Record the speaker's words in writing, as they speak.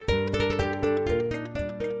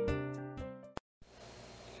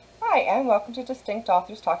and welcome to Distinct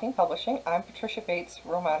Authors Talking Publishing. I'm Patricia Bates,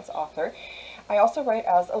 romance author. I also write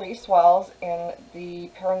as Elise Wells in the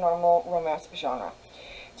paranormal romance genre.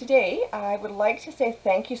 Today, I would like to say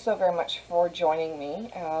thank you so very much for joining me.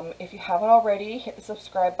 If you haven't already, hit the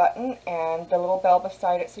subscribe button and the little bell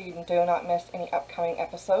beside it so you do not miss any upcoming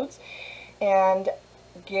episodes. And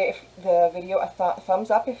give the video a thumbs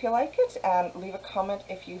up if you like it, and leave a comment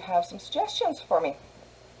if you have some suggestions for me.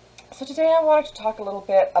 So today I wanted to talk a little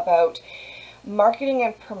bit about marketing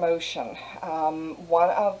and promotion. One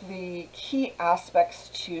of the key aspects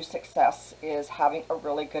to success is having a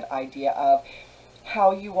really good idea of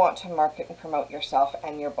how you want to market and promote yourself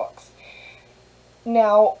and your books.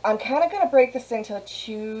 Now, I'm kind of going to break this into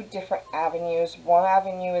two different avenues. One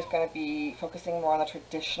avenue is going to be focusing more on the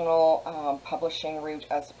traditional publishing route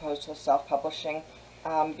as opposed to the self-publishing.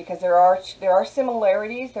 Because there are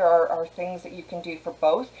similarities, there are things that you can do for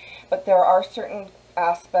both, but there are certain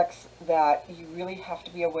aspects that you really have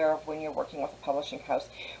to be aware of when you're working with a publishing house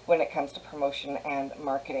when it comes to promotion and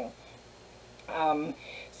marketing.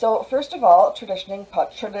 So first of all,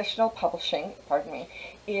 traditional publishing,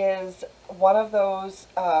 is one of those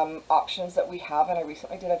options that we have, and I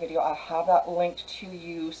recently did a video. I'll have that linked to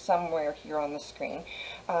you somewhere here on the screen,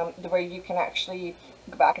 where you can actually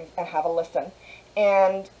go back and have a listen.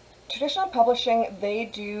 And traditional publishing, they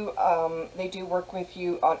do work with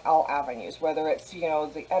you on all avenues, whether it's,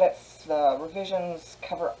 the edits, the revisions,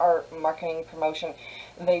 cover art, marketing, promotion.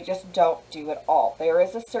 They just don't do it all. There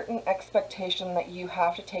is a certain expectation that you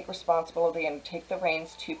have to take responsibility and take the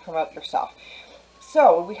reins to promote yourself.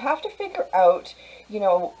 So we have to figure out,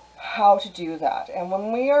 how to do that. And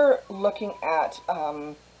when we are looking at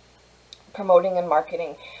promoting and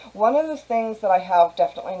marketing, one of the things that I have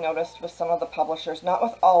definitely noticed with some of the publishers, not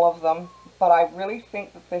with all of them, but I really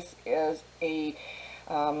think that this is a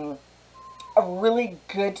really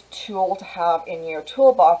good tool to have in your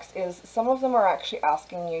toolbox, is some of them are actually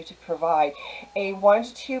asking you to provide a 1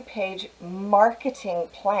 to 2 page marketing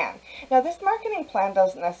plan. Now, this marketing plan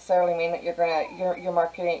doesn't necessarily mean that you're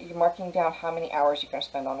marking down how many hours you're going to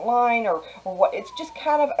spend online or what. It's just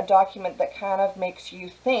kind of a document that kind of makes you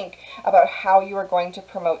think about how you are going to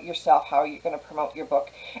promote yourself, how you're going to promote your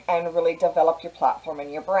book, and really develop your platform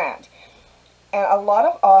and your brand. And a lot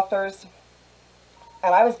of authors,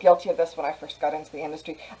 and I was guilty of this when I first got into the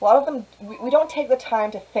industry, a lot of them, we don't take the time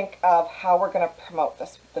to think of how we're going to promote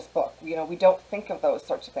this book. We don't think of those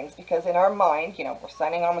sorts of things because in our mind, we're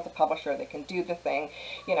signing on with the publisher, they can do the thing,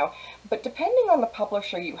 But depending on the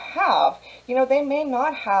publisher you have, they may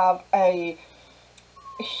not have a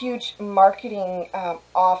huge marketing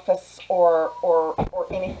office or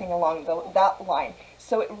anything along that line.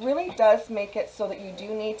 So it really does make it so that you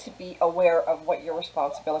do need to be aware of what your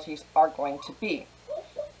responsibilities are going to be.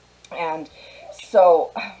 And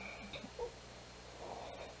so,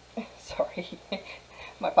 sorry,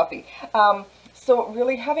 my puppy. So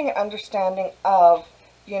really having an understanding of,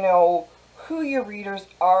 who your readers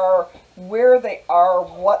are, where they are,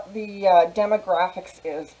 what the demographics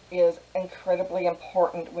is incredibly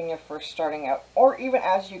important when you're first starting out, or even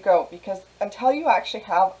as you go, because until you actually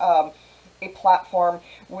have a platform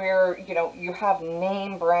where, you have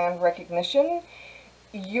name brand recognition,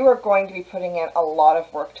 you are going to be putting in a lot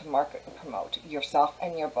of work to market and promote yourself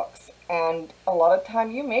and your books. And a lot of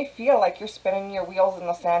time you may feel like you're spinning your wheels in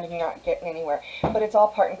the sand and you're not getting anywhere. But it's all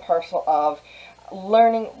part and parcel of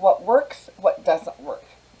learning what works, what doesn't work.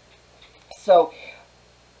 So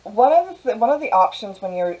one of the options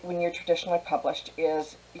when you're traditionally published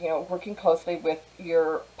is, working closely with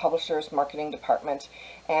your publisher's marketing department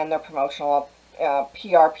and their promotional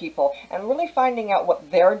PR people, and really finding out what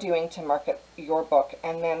they're doing to market your book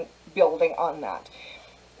and then building on that.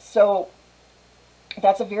 So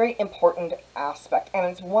that's a very important aspect, and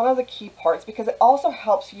it's one of the key parts because it also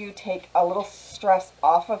helps you take a little stress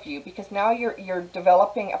off of you, because now you're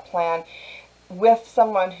developing a plan with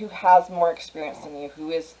someone who has more experience than you, who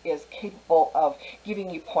is capable of giving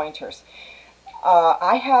you pointers.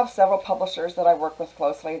 I have several publishers that I work with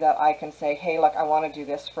closely that I can say, hey, look, I want to do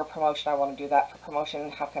this for promotion. I want to do that for promotion.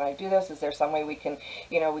 How can I do this? Is there some way we can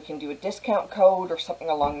do a discount code or something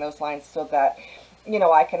along those lines so that,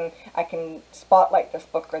 I can spotlight this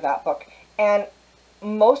book or that book. And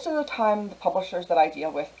most of the time, the publishers that I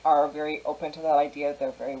deal with are very open to that idea.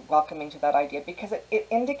 They're very welcoming to that idea because it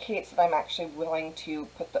indicates that I'm actually willing to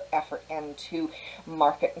put the effort in to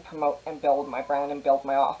market and promote and build my brand and build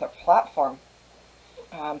my author platform.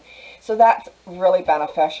 So that's really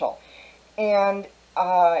beneficial. And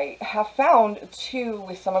I have found, too,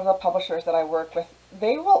 with some of the publishers that I work with,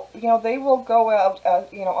 they will, they will go out, on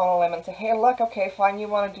a limb and say, hey, look, okay, fine, you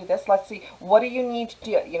want to do this. Let's see, what do you need to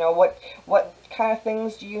do? What kind of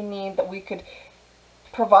things do you need that we could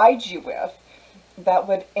provide you with that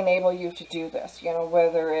would enable you to do this?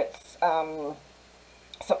 Whether it's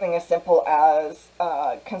something as simple as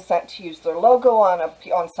consent to use their logo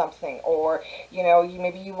on something, or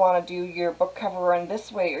maybe you want to do your book cover in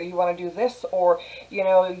this way, or you want to do this, or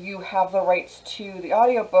you have the rights to the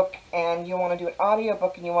audiobook and you want to do an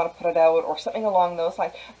audiobook and you want to put it out, or something along those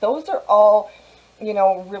lines. Those are all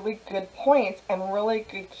really good points and really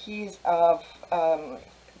good keys of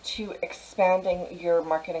to expanding your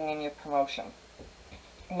marketing and your promotion.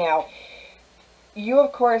 Now, you,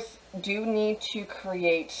 of course, do need to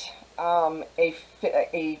create a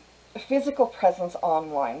physical presence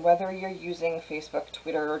online, whether you're using Facebook,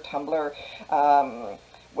 Twitter, Tumblr,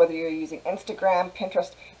 whether you're using Instagram,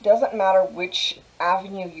 Pinterest. Doesn't matter which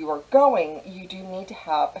avenue you are going, you do need to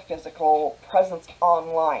have a physical presence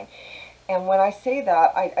online. And when I say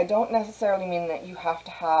that, I don't necessarily mean that you have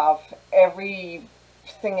to have everything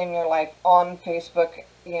in your life on Facebook,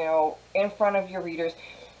 in front of your readers.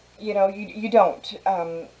 You don't.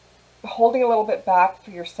 Holding a little bit back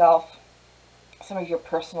for yourself, some of your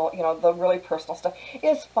personal, the really personal stuff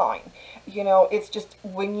is fine. It's just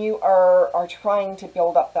when you are trying to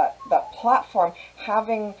build up that platform,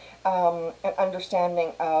 having an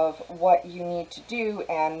understanding of what you need to do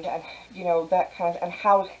and that kind of, and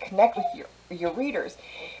how to connect with your readers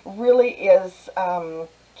really is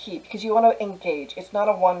key, because you want to engage. It's not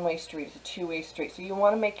a one-way street, it's a two-way street. So you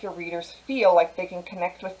want to make your readers feel like they can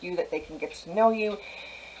connect with you, that they can get to know you,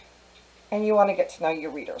 and you want to get to know your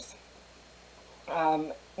readers.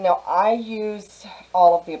 Now, I use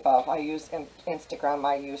all of the above. I use Instagram,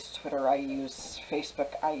 I use Twitter, I use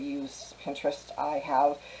Facebook, I use Pinterest. I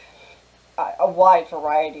have a wide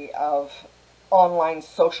variety of online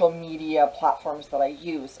social media platforms that I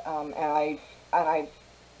use, and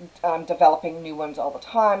I'm developing new ones all the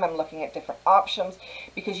time. I'm looking at different options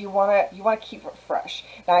because you want to keep it fresh.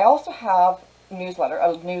 Now, I also have a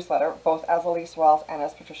newsletter, both as Elise Wells and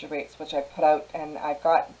as Patricia Bates, which I put out, and I've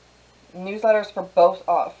got newsletters for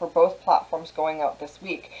both platforms going out this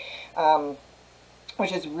week,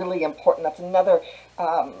 which is really important. That's another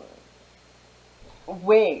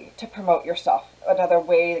way to promote yourself, another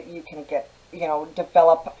way that you can get,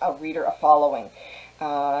 develop a reader, a following,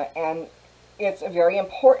 and it's very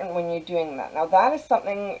important when you're doing that. Now, that is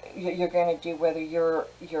something you're going to do whether you're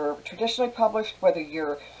traditionally published, whether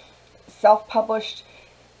you're self-published.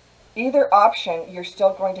 Either option, you're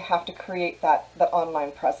still going to have to create that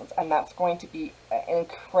online presence, and that's going to be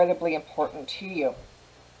incredibly important to you,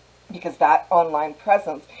 because that online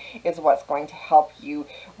presence is what's going to help you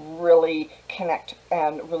really connect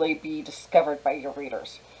and really be discovered by your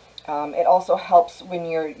readers. It also helps when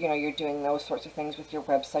you're doing those sorts of things with your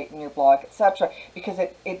website and your blog, etc., because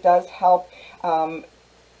it does help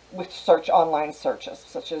with online searches,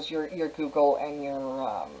 such as your Google and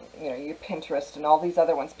your Pinterest and all these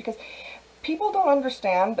other ones, because people don't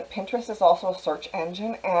understand, but Pinterest is also a search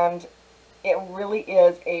engine, and it really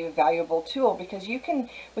is a valuable tool, because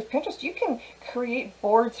with Pinterest, you can create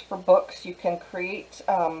boards for books, you can create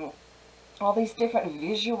all these different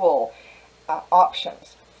visual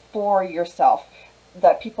options for yourself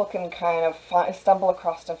that people can kind of stumble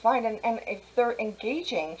across and find, and if they're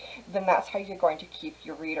engaging, then that's how you're going to keep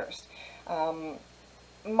your readers.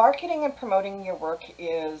 Marketing and promoting your work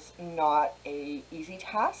is not a easy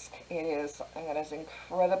task. It is something that is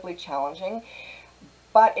incredibly challenging,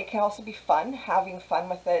 but it can also be fun, having fun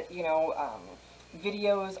with it.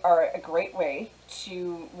 Videos are a great way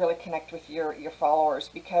to really connect with your followers,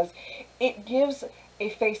 because it gives a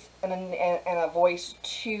face and a voice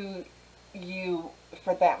to you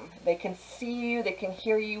for them. They can see you, they can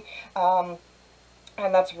hear you, and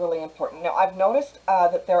that's really important. Now, I've noticed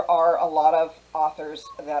that there are a lot of authors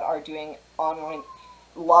that are doing online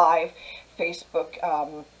live Facebook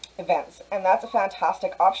events, and that's a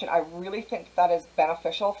fantastic option. I really think that is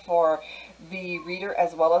beneficial for the reader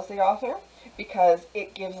as well as the author, because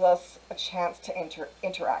it gives us a chance to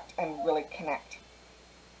interact and really connect.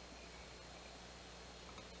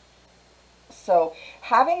 So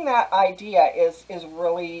having that idea is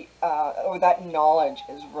really, or that knowledge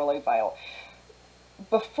is really vital.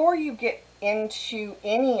 Before you get into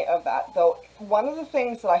any of that, though, one of the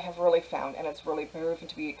things that I have really found, and it's really proven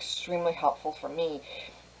to be extremely helpful for me,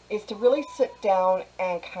 is to really sit down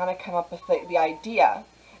and kind of come up with the idea,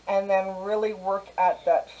 and then really work at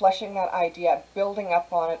that, fleshing that idea, building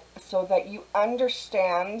up on it, so that you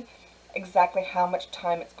understand exactly how much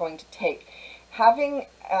time it's going to take. Having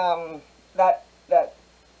that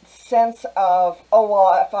sense of, oh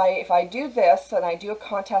well, if I do this and I do a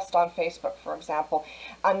contest on Facebook, for example,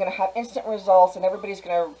 I'm going to have instant results and everybody's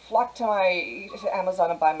going to flock to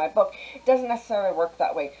Amazon and buy my book. It doesn't necessarily work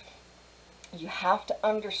that way. You have to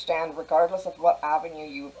understand, regardless of what avenue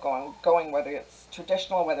you've going, whether it's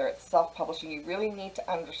traditional, whether it's self-publishing, you really need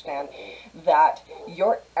to understand that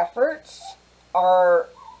your efforts are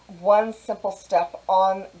one simple step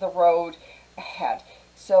on the road ahead.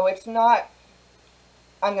 So it's not,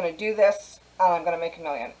 I'm going to do this and I'm going to make $1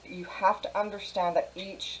 million. You have to understand that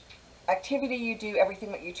each activity you do,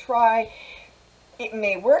 everything that you try, it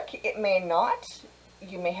may work, it may not.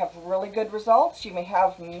 You may have really good results, you may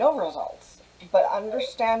have no results. But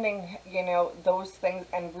understanding, you know, those things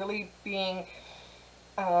and really being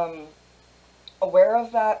aware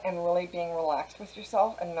of that and really being relaxed with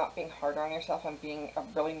yourself and not being hard on yourself and being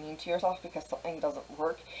really mean to yourself because something doesn't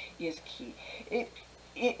work is key. It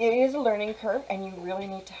is a learning curve, and you really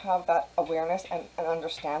need to have that awareness and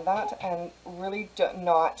understand that, and really do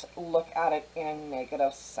not look at it in a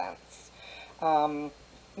negative sense.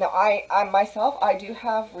 Now, I myself, I do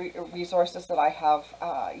have resources that I have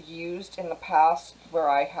used in the past where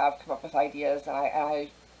I have come up with ideas, and I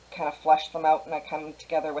kind of flesh them out and I come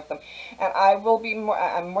together with them. And I'm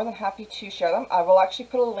more than happy to share them. I will actually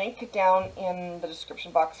put a link down in the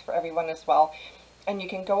description box for everyone as well. And you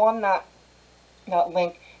can go on that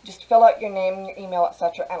link, just fill out your name, your email,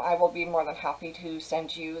 etc., and I will be more than happy to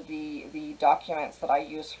send you the documents that I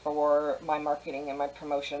use for my marketing and my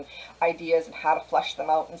promotion ideas and how to flesh them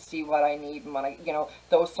out and see what I need and what I, you know,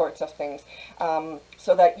 those sorts of things,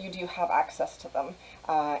 so that you do have access to them,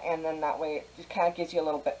 and then that way it kind of gives you a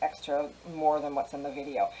little bit extra more than what's in the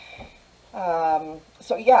video.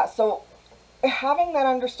 So yeah, so having that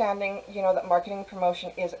understanding, you know, that marketing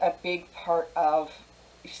promotion is a big part of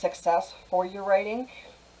success for your writing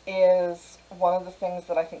is one of the things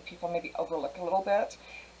that I think people maybe overlook a little bit.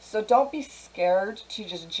 So don't be scared to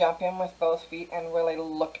just jump in with both feet and really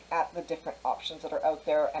look at the different options that are out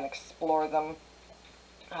there and explore them.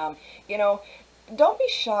 You know, don't be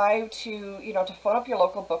shy to, you know, to phone up your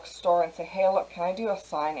local bookstore and say, hey, look, can I do a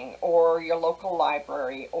signing? Or your local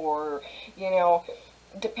library, or, you know,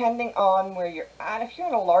 depending on where you're at. If you're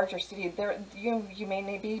in a larger city, you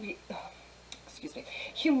may be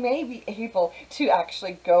you may be able to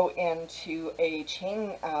actually go into a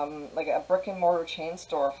chain, like a brick and mortar chain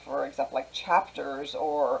store, for example, like Chapters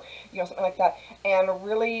or, you know, something like that, and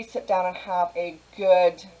really sit down and have a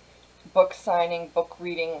good book signing, book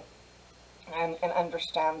reading, and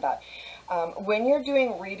understand that. When you're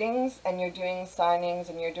doing readings and you're doing signings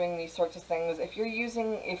and you're doing these sorts of things, if you're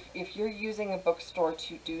using a bookstore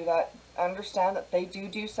to do that, understand that they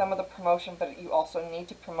do some of the promotion, but you also need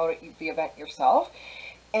to promote the event yourself,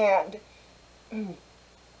 and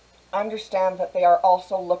understand that they are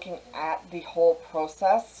also looking at the whole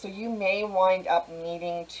process. So you may wind up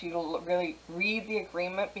needing to really read the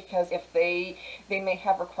agreement, because if they may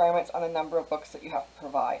have requirements on the number of books that you have to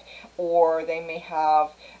provide, or they may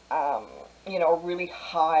have you know, a really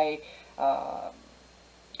high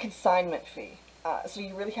consignment fee. So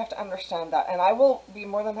you really have to understand that. And I will be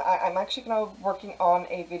more than, I'm actually working on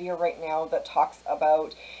a video right now that talks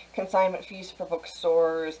about consignment fees for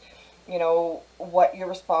bookstores, you know, what you're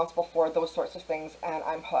responsible for, those sorts of things. And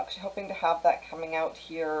I'm actually hoping to have that coming out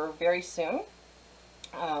here very soon.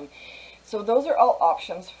 So those are all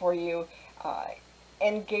options for you.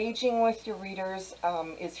 Engaging with your readers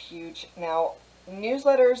is huge. Now,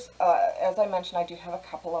 newsletters, as I mentioned, I do have a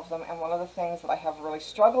couple of them, and one of the things that I have really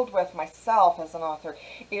struggled with myself as an author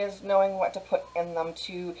is knowing what to put in them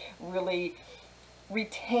to really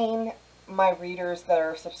retain my readers that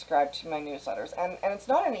are subscribed to my newsletters. And it's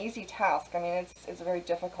not an easy task. I mean, it's very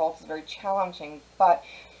difficult, it's very challenging, but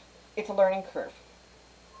it's a learning curve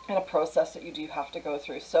and a process that you do have to go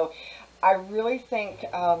through. So I really think,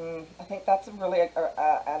 I think that's really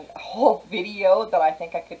a whole video that I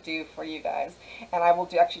think I could do for you guys. And I will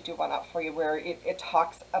actually do one up for you where it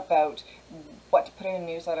talks about what to put in a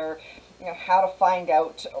newsletter, you know, how to find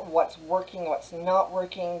out what's working, what's not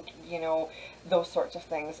working, you know, those sorts of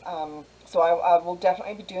things. So I will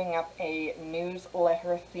definitely be doing up a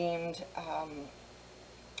newsletter themed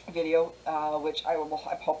video, which I'm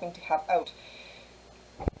hoping to have out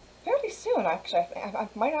fairly soon, actually. I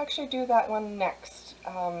might actually do that one next,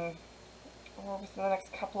 or within the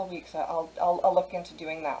next couple of weeks. I'll look into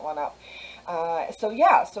doing that one up. So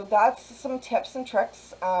yeah, so that's some tips and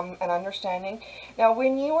tricks and understanding. Now,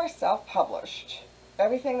 when you are self-published,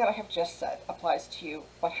 everything that I have just said applies to you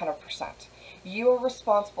 100%. You are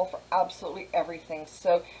responsible for absolutely everything.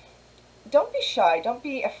 So don't be shy. Don't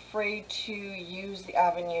be afraid to use the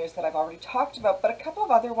avenues that I've already talked about, but a couple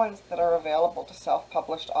of other ones that are available to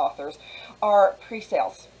self-published authors are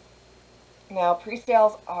pre-sales. Now,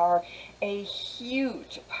 pre-sales are a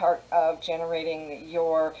huge part of generating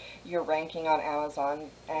your ranking on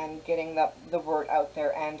Amazon and getting the word out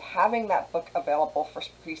there, and having that book available for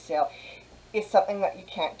pre-sale is something that you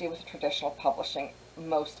can't do with traditional publishing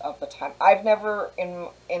most of the time. I've never, in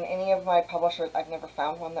any of my publishers, I've never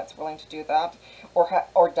found one that's willing to do that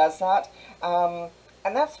or does that. And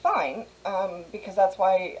that's fine, because that's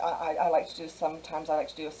why I like to do, sometimes I like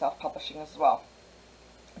to do a self-publishing as well.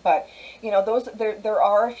 But you know, there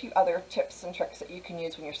are a few other tips and tricks that you can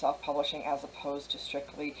use when you're self-publishing, as opposed to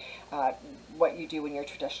strictly what you do when you're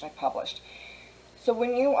traditionally published. So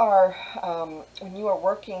when you are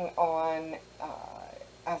working on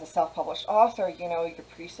as a self-published author, you know, your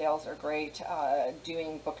pre-sales are great.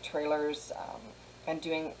 Doing book trailers, and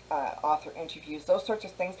doing author interviews, those sorts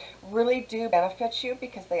of things really do benefit you,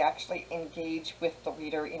 because they actually engage with the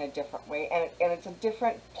reader in a different way, and it's a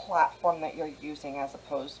different platform that you're using, as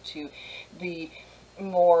opposed to the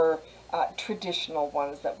more traditional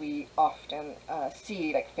ones that we often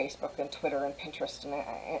see, like Facebook and Twitter and Pinterest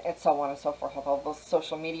and so on and so forth, all those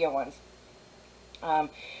social media ones.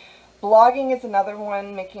 Blogging is another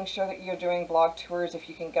one, making sure that you're doing blog tours. If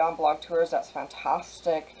you can get on blog tours, that's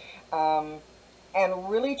fantastic. And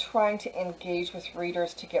really trying to engage with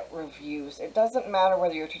readers to get reviews. It doesn't matter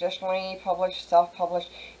whether you're traditionally published, self-published.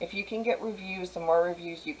 If you can get reviews, the more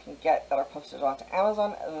reviews you can get that are posted onto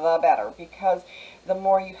Amazon, the better. Because the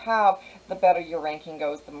more you have, the better your ranking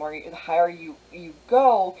goes. The higher you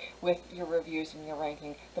go with your reviews and your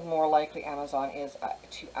ranking, the more likely Amazon is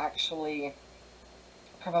to actually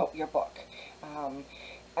promote your book.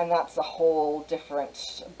 And that's a whole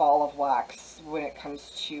different ball of wax when it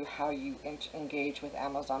comes to how you engage with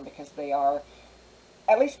Amazon, because they are,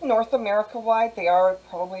 at least North America wide, they are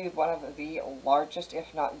probably one of the largest,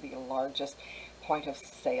 if not the largest, point of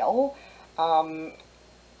sale. Now,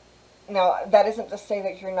 that isn't to say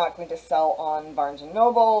that you're not going to sell on Barnes &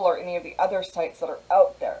 Noble or any of the other sites that are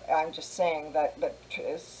out there. I'm just saying that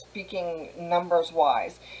speaking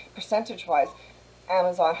numbers-wise, percentage-wise,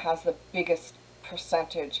 Amazon has the biggest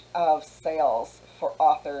percentage of sales for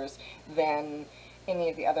authors than any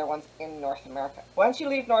of the other ones in North America. Once you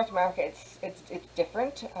leave North America, it's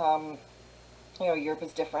different. You know, Europe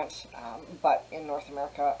is different, but in North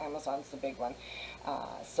America, Amazon's the big one.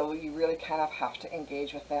 So you really kind of have to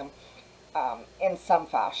engage with them in some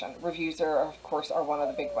fashion. Reviews are, of course, are one of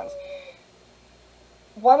the big ones.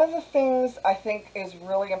 One of the things I think is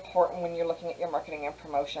really important when you're looking at your marketing and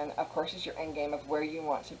promotion, of course, is your end game of where you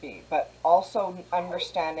want to be, but also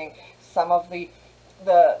understanding some of the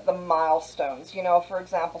milestones. You know, for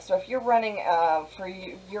example, so if you're running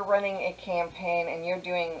you're running a campaign and you're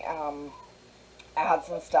doing ads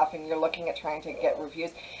and stuff, and you're looking at trying to get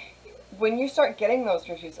reviews. When you start getting those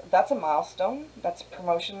reviews, that's a milestone. That's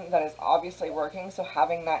promotion that is obviously working. So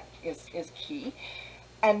having that is key.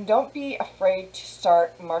 And don't be afraid to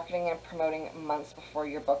start marketing and promoting months before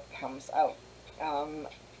your book comes out.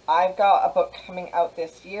 I've got a book coming out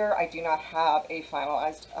this year. I do not have a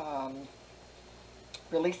finalized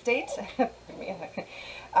release date,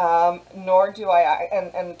 nor do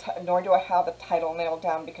I have a title nailed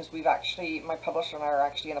down, because my publisher and I are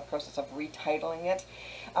actually in the process of retitling it.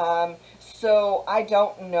 So I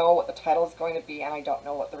don't know what the title is going to be, and I don't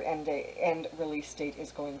know what the end release date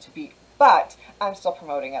is going to be. But I'm still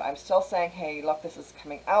promoting it. I'm still saying, hey, look, this is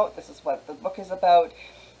coming out. This is what the book is about.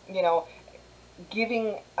 You know,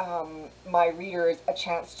 giving my readers a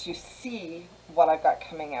chance to see what I've got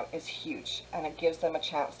coming out is huge. And it gives them a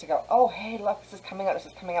chance to go, oh, hey, look, this is coming out,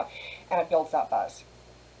 and it builds that buzz.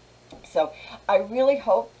 So I really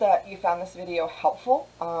hope that you found this video helpful,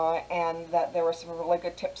 and that there were some really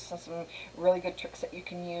good tips and some really good tricks that you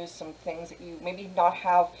can use, some things that you maybe not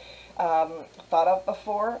have thought of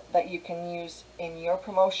before that you can use in your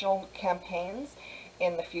promotional campaigns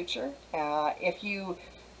in the future. If you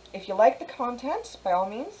like the content, by all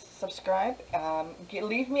means, subscribe.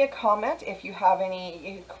 Leave me a comment if you have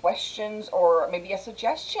any questions or maybe a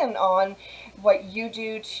suggestion on what you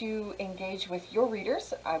do to engage with your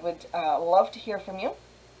readers. I would love to hear from you.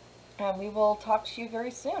 And we will talk to you very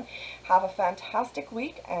soon. Have a fantastic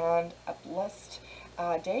week and a blessed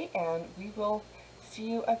day, and we will see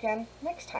you again next time.